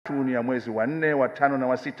ni ya mwezi wa 4, wa 5 na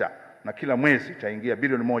wa 6, na kila mwezi itaingia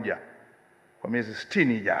bilioni 1 kwa miezi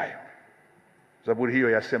 60 ijayo. Zaburi hiyo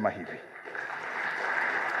yasema hivi: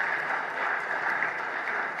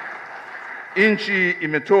 nchi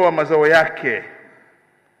imetoa mazao yake,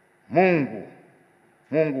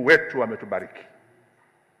 Mungu wetu ametubariki.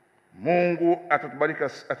 Mungu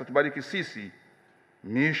atatubariki sisi,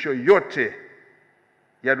 miisho yote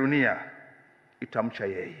ya dunia itamcha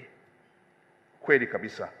yeye. Kweli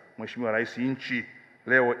kabisa, Mheshimiwa Rais, nchi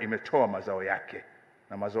leo imetoa mazao yake,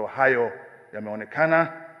 na mazao hayo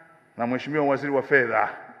yameonekana, na Mheshimiwa Waziri wa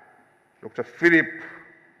Fedha Dr. Philip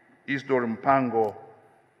Isdor Mpango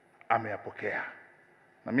ameyapokea.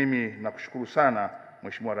 Na mimi nakushukuru sana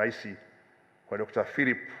Mheshimiwa Rais kwa Dr.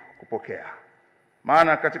 Philip kupokea.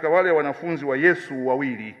 Maana katika wale wanafunzi wa Yesu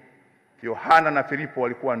wawili, Yohana na Filipo,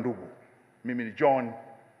 walikuwa ndugu. Mimi ni John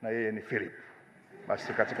na yeye ni Philip.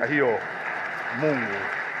 Basi katika hiyo Mungu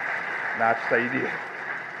na atusaidie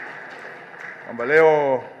kwamba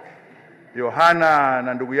leo Yohana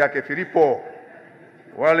na ndugu yake Filipo,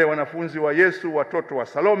 wale wanafunzi wa Yesu, watoto wa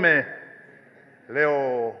Salome,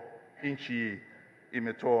 leo nchi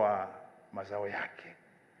imetoa mazao yake,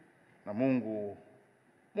 na Mungu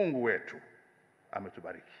wetu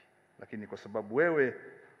ametubariki. Lakini kwa sababu wewe,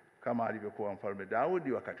 kama alivyokuwa Mfalme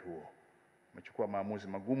Daudi wakati huo, umechukua maamuzi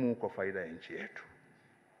magumu kwa faida ya nchi yetu.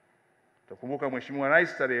 Tukumbuka Mheshimiwa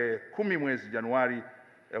Rais, tarehe 10 mwezi Januari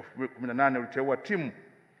 2018 uliteua timu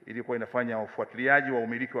ilikuwa inafanya ufuatiliaji wa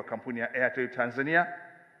umiliki wa kampuni ya Airtel Tanzania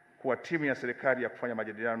kuwa timu ya serikali ya kufanya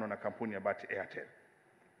majadiliano na kampuni ya Bharti Airtel.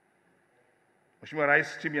 Mheshimiwa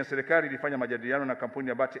Rais, timu ya serikali ilifanya majadiliano na kampuni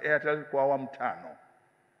ya Bharti Airtel kwa awamu 5,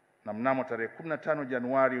 na mnamo tarehe 15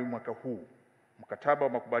 Januari mwaka huu mkataba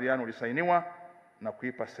wa makubaliano ulisainiwa na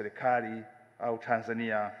kuipa serikali au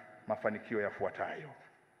Tanzania mafanikio yafuatayo: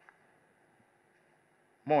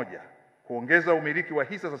 1. Kuongeza umiliki wa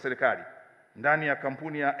hisa za serikali ndani ya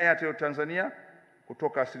kampuni ya Airtel Tanzania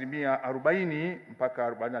kutoka 40% mpaka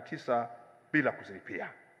 49% bila kuzilipia.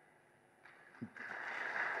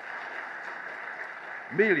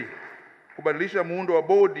 2. Kubadilisha muundo wa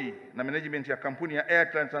bodi na management ya kampuni ya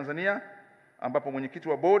Airtel Tanzania, ambapo mwenyekiti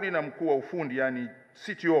wa bodi na mkuu wa ufundi, yani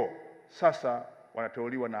CTO, sasa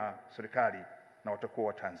wanateuliwa na serikali na watakuwa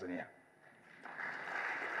wa Tanzania.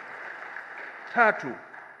 3.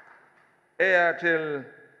 Airtel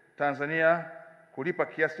Tanzania kulipa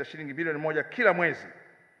kiasi cha shilingi bilioni 1 kila mwezi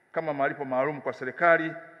kama malipo maalum kwa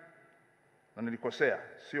serikali, na nilikosea,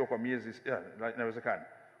 sio kwa miezi, inawezekana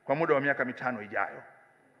kwa muda wa miaka 5 ijayo.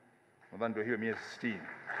 Nadhani ndio hiyo miezi 60,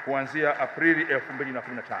 kuanzia Aprili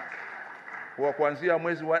 2015. Kwa kuanzia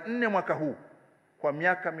mwezi wa 4 mwaka huu, kwa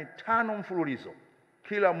miaka 5 mfululizo,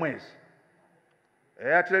 kila mwezi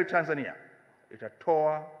Airtel Tanzania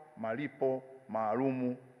itatoa malipo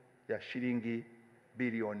maalumu ya shilingi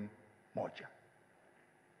bilioni 1.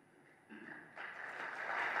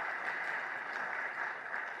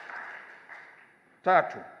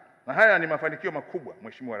 Tatu, na haya ni mafanikio makubwa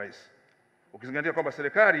Mheshimiwa Rais, ukizingatia kwamba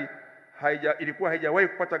serikali ilikuwa haijawahi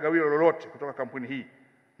kupata gawio lolote kutoka kampuni hii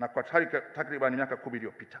na kwa takriban miaka 10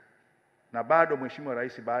 iliyopita. Na bado Mheshimiwa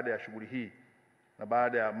Rais, baada ya shughuli hii na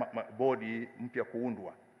baada ya bodi mpya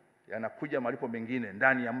kuundwa, yanakuja malipo mengine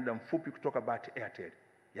ndani ya muda mfupi kutoka Bharti Airtel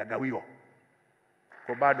ya gawio.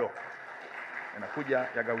 Kwa bado yanakuja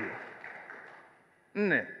ya gawio.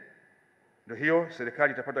 4, ndio hiyo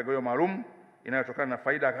serikali itapata gawio maalum inayotokana na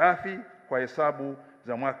faida ghafi kwa hesabu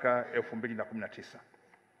za mwaka 2019.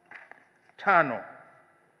 5,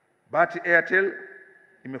 Bharti Airtel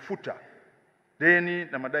imefuta deni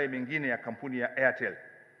na madai mengine ya kampuni ya Airtel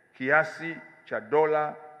kiasi cha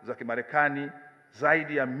dola za Kimarekani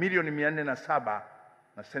zaidi ya milioni 407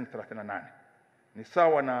 na senti 38. Ni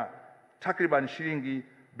sawa na takriban shilingi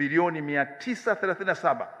bilioni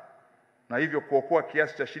 937, na hivyo kuokoa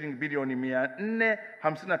kiasi cha shilingi bilioni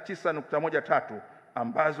 459.13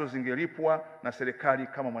 ambazo zingelipwa na serikali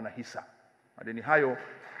kama mwanahisa. Madeni hayo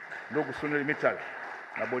ndugu Sunil Mittal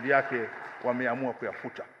na bodi yake wameamua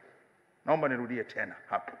kuyafuta. Naomba nirudie tena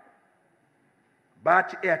hapa.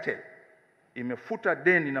 Bharti Airtel imefuta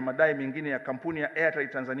deni na madai mengine ya kampuni ya Airtel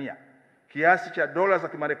Tanzania kiasi cha dola za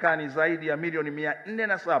Kimarekani zaidi ya milioni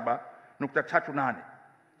 407.38,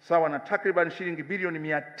 sawa na takriban shilingi bilioni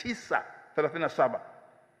 937,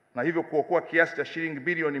 na hivyo kuokoa kiasi cha shilingi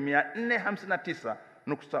bilioni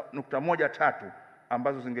 459.13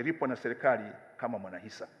 ambazo zingelipwa na serikali kama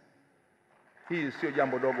mwanahisa. Hii sio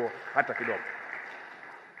jambo dogo hata kidogo.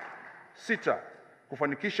 6,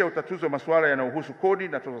 kufanikisha utatuzi wa masuala yanayohusu kodi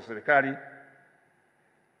na tozo za serikali.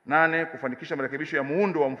 8, kufanikisha marekebisho ya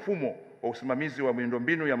muundo wa mfumo wa usimamizi wa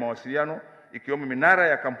miundombinu ya mawasiliano ikiwemo minara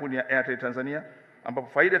ya kampuni ya Airtel Tanzania, ambapo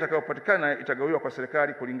faida itakayopatikana itagawiwa kwa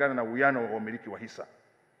serikali kulingana na uwiano wa umiliki wa hisa.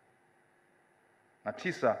 Na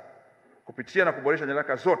 9, kupitia na kuboresha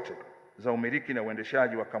nyaraka zote za umiliki na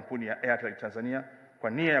uendeshaji wa kampuni ya Airtel Tanzania kwa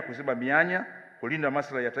nia ya kuziba mianya, kulinda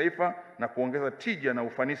maslahi ya taifa na kuongeza tija na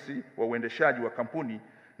ufanisi wa uendeshaji wa kampuni,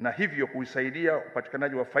 na hivyo kuisaidia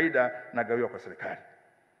upatikanaji wa faida na gawio kwa serikali.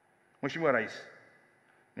 Mheshimiwa Rais,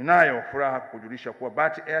 ninayo furaha kukujulisha kuwa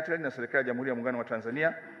BAT Airtel na serikali ya Jamhuri ya Muungano wa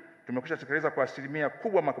Tanzania tumekwisha tekeleza kwa asilimia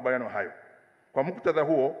kubwa makubaliano hayo. Kwa muktadha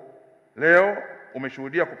huo, leo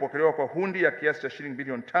umeshuhudia kupokelewa kwa hundi ya kiasi cha shilingi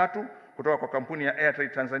bilioni 3 kutoka kwa kampuni ya Airtel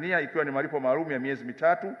Tanzania, ikiwa ni malipo maalum ya miezi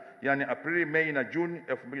mitatu, yani Aprili, Mei na Juni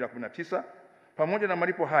 2019. Pamoja na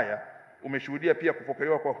malipo haya, umeshuhudia pia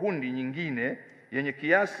kupokelewa kwa hundi nyingine yenye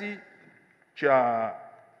kiasi cha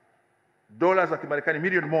dola za Kimarekani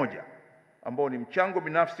milioni 1, ambao ni mchango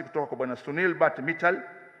binafsi kutoka kwa Bwana Sunil Bhat Mittal,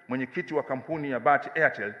 mwenyekiti wa kampuni ya BAT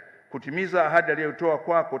Airtel, kutimiza ahadi aliyotoa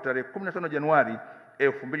kwako tarehe 15 Januari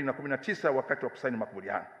 2019 wakati wa kusaini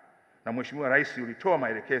makubaliano. Na Mheshimiwa Rais, ulitoa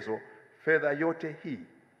maelekezo fedha yote hii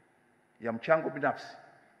ya mchango binafsi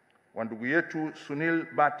wa ndugu yetu Sunil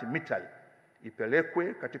Bhat Mittal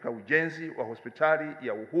ipelekwe katika ujenzi wa hospitali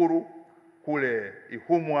ya Uhuru kule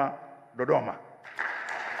Ihumwa, Dodoma.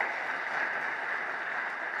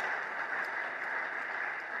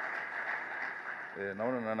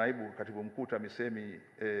 Naona na naibu katibu mkuu TAMISEMI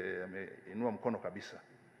ameinua mkono kabisa.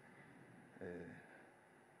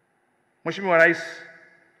 Mheshimiwa Rais,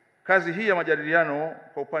 kazi hii ya majadiliano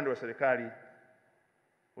kwa upande wa serikali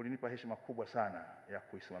ulinipa heshima kubwa sana ya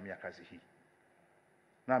kuisimamia kazi hii.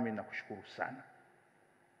 Nami nakushukuru sana.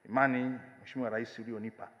 Imani Mheshimiwa Rais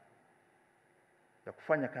ulionipa ya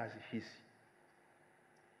kufanya kazi hizi,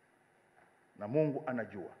 na Mungu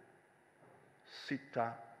anajua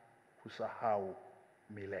sitakusahau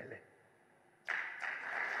milele.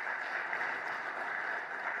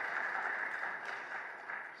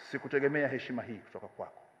 Sikutegemea heshima hii kutoka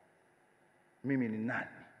kwako. Mimi ni nani?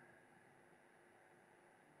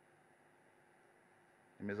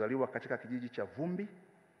 Nimezaliwa katika kijiji cha vumbi,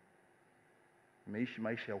 nimeishi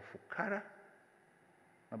maisha ya ufukara,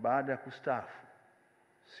 na baada ya kustaafu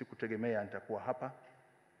sikutegemea nitakuwa hapa,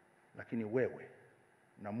 lakini wewe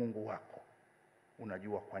na Mungu wako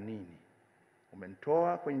unajua kwa nini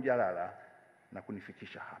umenitoa kwenye jalala na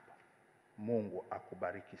kunifikisha hapa. Mungu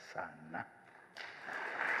akubariki sana.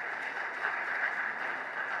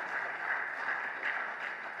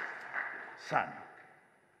 Sana.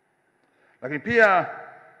 Lakini pia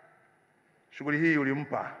shughuli hii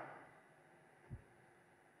ulimpa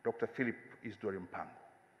Dr. Philip Isdori Mpango,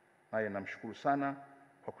 naye namshukuru sana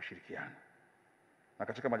kwa kushirikiana. Na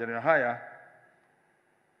katika majadiliano haya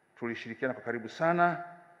tulishirikiana kwa karibu sana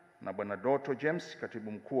na Bwana Doto James,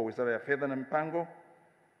 katibu mkuu wa Wizara ya Fedha na Mipango,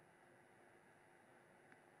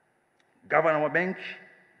 Gavana wa benki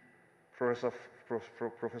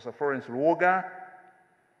Professor Florence Luoga,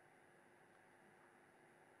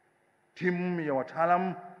 timu ya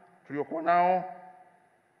wataalamu tuliokuwa nao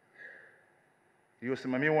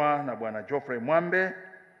iliyosimamiwa na Bwana Geoffrey Mwambe,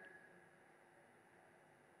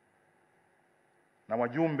 na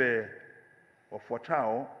wajumbe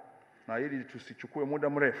wafuatao, na ili tusichukue muda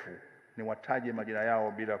mrefu niwataje majina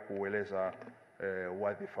yao bila kueleza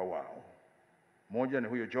wadhifa wao. Moja ni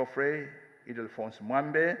huyo Geoffrey Idelphonse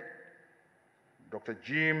Mwambe, Dr.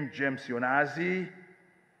 James Yonazi,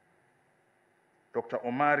 Dr.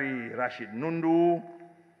 Omari Rashid Nundu,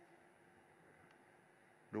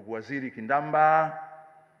 ndugu Waziri Kindamba,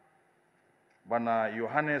 Bwana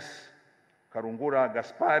Yohanes Karungura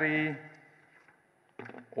Gaspari,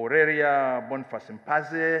 Oreria Boniface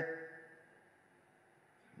Mpaze,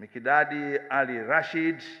 Mikidadi Ali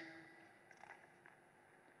Rashid,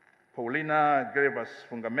 Paulina Grevas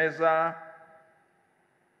Fungameza,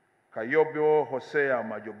 Kayobyo Hosea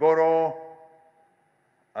Majogoro,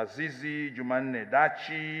 Azizi Jumanne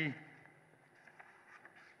Dachi,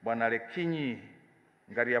 Bwana Lekinyi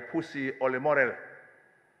Ngariapusi Olemorel,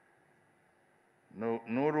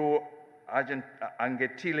 Nuru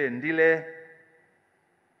Angetile Ndile,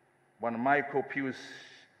 Bwana Michael Pius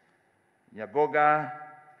Nyagoga.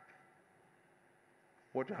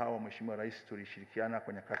 Wote hawa Mheshimiwa Rais tulishirikiana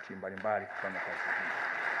kwa nyakati mbalimbali kufanya kazi hii.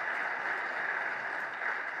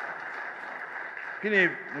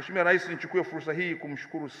 Lakini Mheshimiwa Rais, nichukue fursa hii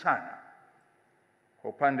kumshukuru sana kwa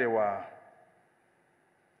upande wa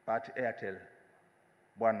BAT Airtel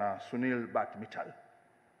Bwana Sunil Bhat Mittal.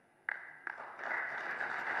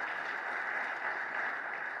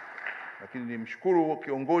 Lakini nimshukuru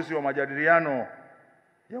kiongozi wa majadiliano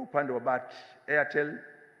ya upande wa BAT Airtel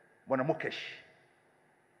Bwana Mukesh.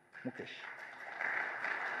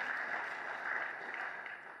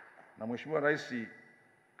 Na Mheshimiwa Rais,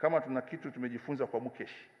 kama tuna kitu tumejifunza kwa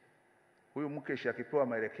Mukesh, huyu Mukesh akipewa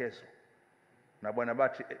maelekezo na Bwana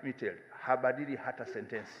Bati Mitel habadili hata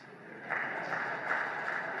sentensi.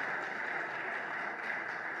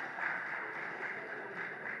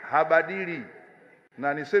 Habadili.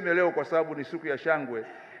 Na niseme leo kwa sababu ni siku ya shangwe,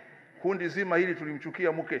 kundi zima hili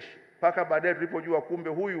tulimchukia Mukesh mpaka baadaye tulipojua kumbe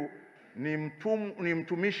huyu ni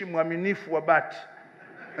mtumishi mwaminifu wa Bati.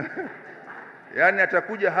 Yaani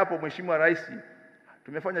atakuja hapo Mheshimiwa Rais,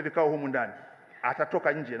 tumefanya vikao humu ndani,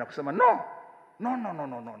 atatoka nje na kusema no.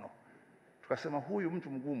 Tukasema huyu mtu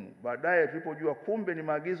mgumu. Baadaye tulipojua kumbe ni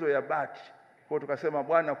maagizo ya Bati, kwa tukasema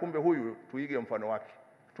bwana, kumbe huyu tuige mfano wake.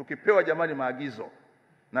 Tukipewa jamani maagizo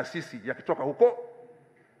na sisi yakitoka huko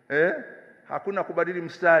hakuna kubadili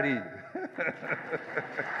mstari.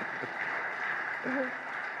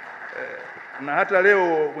 Na hata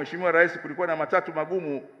leo Mheshimiwa Rais, kulikuwa na matatu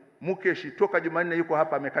magumu. Mukesh toka Jumanne yuko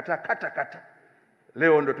hapa amekataa kata.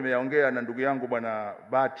 Leo ndo tumeyaongea na ndugu yangu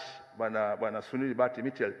bwana Sunil Bati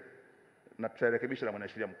Mitel, na tutarekebisha na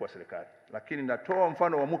mwanasheria mkuu wa serikali. Lakini natoa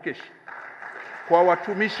mfano wa Mukesh kwa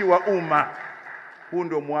watumishi wa umma. Huu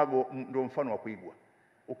ndio mfano wa kuigwa.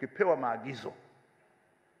 Ukipewa maagizo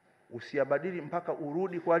usiyabadili mpaka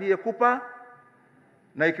urudi kwa aliyekupa,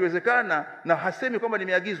 na ikiwezekana, na hasemi kwamba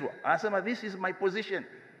nimeagizwa, anasema this is my position.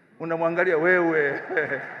 Unamwangalia wewe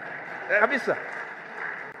kabisa,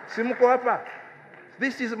 si mko hapa,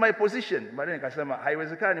 this is my position. Baadaye nikasema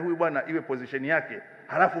haiwezekani huyu bwana iwe position yake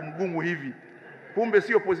halafu mgumu hivi. Kumbe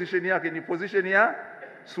sio position yake, ni position ya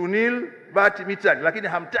Sunil Bati Mitel, lakini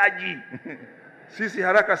hamtaji. Sisi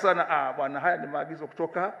haraka sana, bwana haya ni maagizo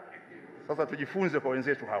kutoka. Sasa tujifunze kwa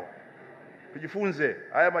wenzetu hawa. Tujifunze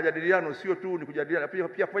haya majadiliano sio tu ni kujadiliana,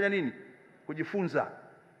 pia kufanya nini? Kujifunza.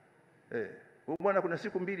 Bwana kuna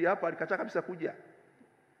siku mbili hapa alikataa kabisa kuja.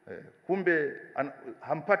 Kumbe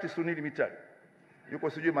hampati Sunil Mitel. Yuko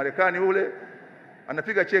sijui Marekani ule,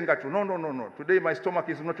 anapiga chenga tu. No. Today my stomach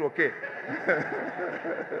is not okay.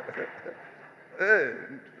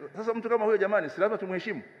 Sasa mtu kama huyo jamani, si lazima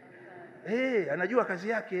tumheshimu. Anajua kazi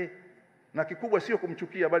yake, na kikubwa sio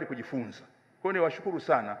kumchukia bali kujifunza. Kwa hiyo niwashukuru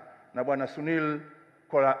sana na bwana Sunil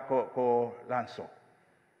Kolanso.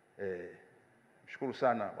 Mshukuru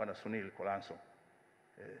sana bwana Sunil Kolanso.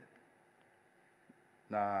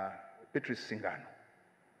 Na Petrus Singano.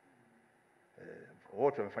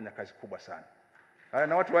 Wote wamefanya kazi kubwa sana.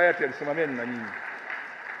 Na watu wa Airtel simameni na nyinyi.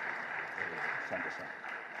 Asante sana.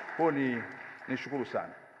 Kwa hiyo nishukuru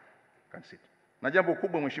sana. Kansiti. Na jambo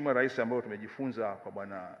kubwa Mheshimiwa Rais ambao tumejifunza kwa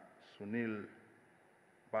bwana Sunil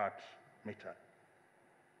Bati Mitel.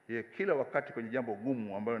 Yeye kila wakati kwenye jambo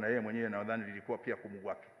gumu ambalo na yeye mwenyewe nadhani lilikuwa pia gumu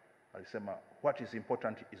kwake, alisema what is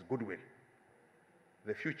important is goodwill.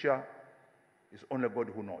 The future is only God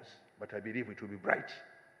who knows, but I believe it will be bright.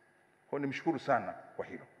 Kwa hiyo nimshukuru sana kwa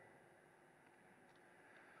hilo.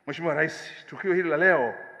 Mheshimiwa Rais, tukio hili la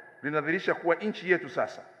leo linadhihirisha kuwa nchi yetu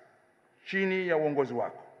sasa chini ya uongozi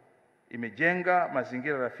wako imejenga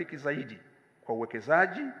mazingira rafiki zaidi kwa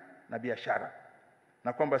uwekezaji na biashara,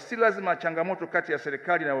 na kwamba si lazima changamoto kati ya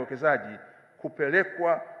serikali na wawekezaji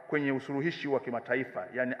kupelekwa kwenye usuluhishi wa kimataifa,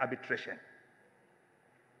 yani arbitration.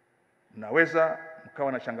 Mnaweza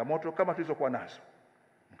mkawa na changamoto kama tulizokuwa nazo,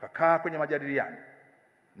 mkakaa kwenye majadiliano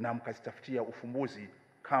na mkazitafutia ufumbuzi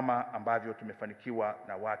kama ambavyo tumefanikiwa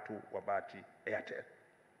na watu wa Bati Airtel.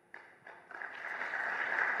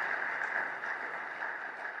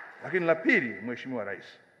 Lakini la pili, Mheshimiwa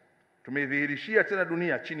Rais, tumeidhihirishia tena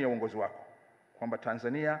dunia chini ya uongozi wako kwamba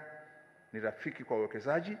Tanzania ni rafiki kwa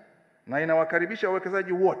wawekezaji na inawakaribisha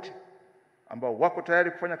wawekezaji wote ambao wako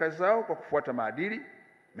tayari kufanya kazi zao kwa kufuata maadili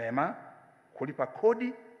mema, kulipa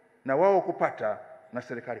kodi na wao kupata na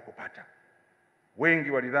serikali kupata.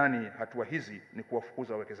 Wengi walidhani hatua hizi ni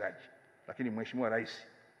kuwafukuza wawekezaji, lakini Mheshimiwa Rais,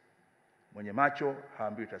 mwenye macho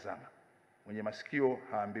haambiwi tazama, mwenye masikio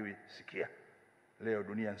haambiwi sikia. Leo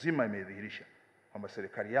dunia nzima imedhihirisha kwamba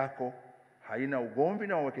serikali yako haina ugomvi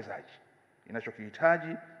na wawekezaji.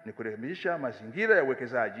 Inachokihitaji ni kurekebisha mazingira ya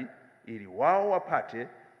uwekezaji ili wao wapate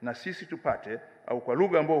na sisi tupate, au kwa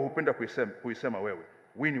lugha ambayo hupenda kuisema wewe,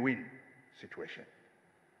 win-win situation.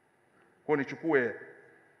 Kwa nichukue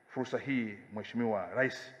fursa hii Mheshimiwa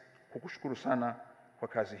Rais kukushukuru sana kwa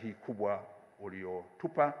kazi hii kubwa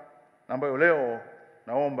uliotupa, na ambayo leo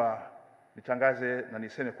naomba nitangaze na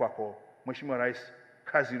niseme kwako Mheshimiwa Rais,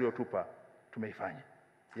 kazi uliotupa tumeifanya.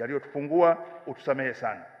 Yaliyotupungua utusamehe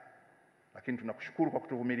sana, lakini tunakushukuru kwa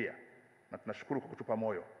kutuvumilia na tunashukuru kwa kutupa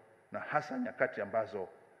moyo, na hasa nyakati ambazo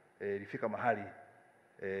ilifika mahali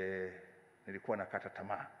nilikuwa nakata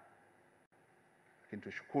tamaa, lakini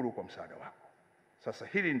tushukuru kwa msaada wako. Sasa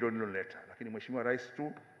hili ndio niloleta, lakini Mheshimiwa Rais,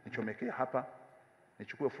 tu nichomekee hapa,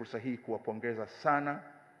 nichukue fursa hii kuwapongeza sana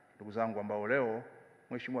ndugu zangu ambao leo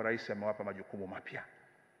Mheshimiwa Rais amewapa majukumu mapya.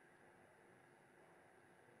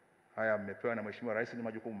 Haya mmepewa na Mheshimiwa Rais ni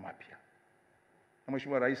majukumu mapya. Na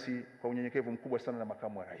Mheshimiwa Rais kwa unyenyekevu mkubwa sana na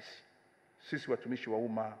makamu wa rais, sisi watumishi wa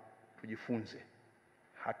umma tujifunze,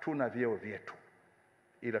 hatuna vyeo vyetu,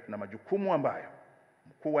 ila tuna majukumu ambayo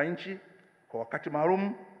mkuu wa nchi kwa wakati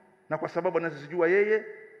maalum na kwa sababu anazijua yeye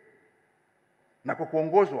na kwa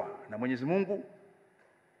kuongozwa na Mwenyezi Mungu,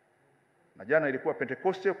 na jana ilikuwa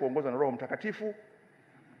Pentekoste, kuongozwa na Roho Mtakatifu,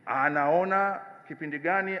 anaona kipindi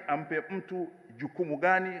gani ampe mtu jukumu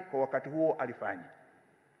gani kwa wakati huo alifanye.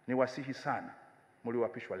 Ni wasihi sana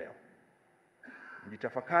mlioapishwa leo,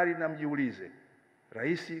 mjitafakari na mjiulize,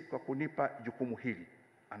 rais kwa kunipa jukumu hili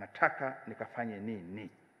anataka nikafanye nini?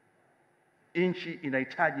 Nchi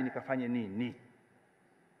inahitaji nikafanye nini?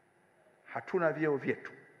 Hatuna vyeo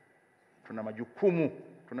vyetu, tuna majukumu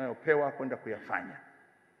tunayopewa kwenda kuyafanya.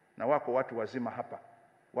 Na wako watu wazima hapa,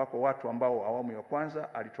 wako watu ambao awamu ya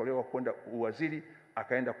kwanza alitolewa kwenda uwaziri,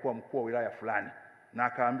 akaenda kuwa mkuu wa wilaya fulani, na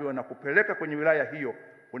akaambiwa na kupeleka kwenye wilaya hiyo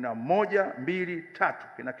kuna 1, 2,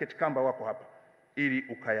 3 kina keti kamba wako hapa ili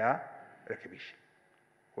ukayarekebishe.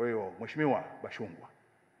 Kwa hiyo Mheshimiwa Bashungwa,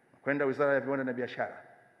 kwenda Wizara ya Viwanda na Biashara,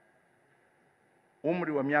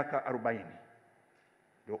 umri wa miaka 40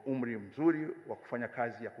 ndio umri mzuri wa kufanya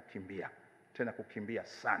kazi ya kukimbia, tena kukimbia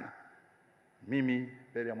sana. Mimi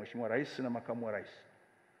mbele ya Mheshimiwa Rais na makamu wa rais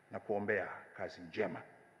na kuombea kazi njema.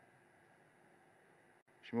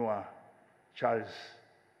 Mheshimiwa Charles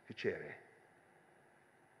Kichere,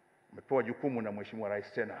 umepewa jukumu na Mheshimiwa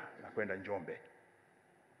Rais tena na kwenda Njombe.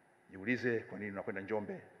 Jiulize kwa nini unakwenda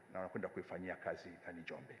Njombe na unakwenda kuifanyia kazi gani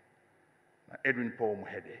Njombe. Na Edwin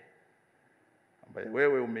Mhede, ambaye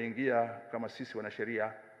wewe umeingia kama sisi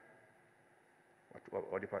wanasheria,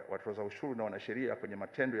 watoza ushuru na wanasheria kwenye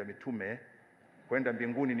matendo ya mitume, kwenda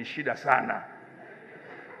mbinguni ni shida sana.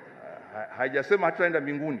 Haijasema hatutaenda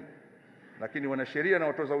mbinguni, lakini wanasheria na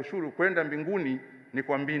watoza ushuru kwenda mbinguni ni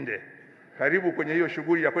kwa mbinde. Karibu kwenye hiyo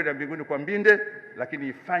shughuli ya kwenda mbinguni kwa mbinde, lakini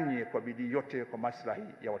ifanye kwa bidii yote kwa maslahi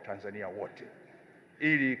ya Watanzania wote,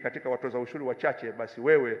 ili katika watoza ushuru wachache basi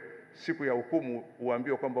wewe siku ya hukumu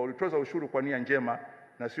uambiwe kwamba ulitoza ushuru kwa nia njema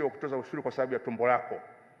na sio kutoza ushuru kwa sababu ya tumbo lako.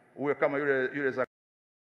 Uwe kama yule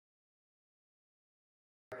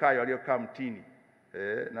Zakayo aliyokaa mtini,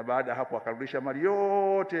 na baada hapo akarudisha mali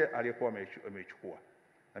yote aliyokuwa ameichukua.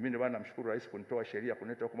 Na mimi ndio maana namshukuru rais kunitoa sheria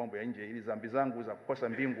kunileta huko mambo ya nje, ili dhambi zangu za kukosa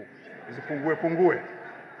mbingu zipungue.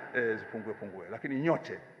 Lakini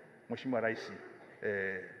nyote Mheshimiwa Rais,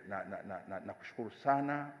 nakushukuru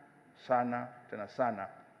sana tena sana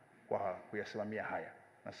kwa kuyasimamia haya,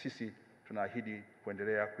 na sisi tunaahidi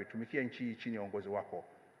kuendelea kuitumikia nchi hii chini ya uongozi wako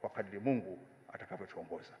kwa kadri Mungu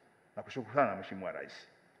atakavyotuongoza. Nakushukuru sana Mheshimiwa Rais.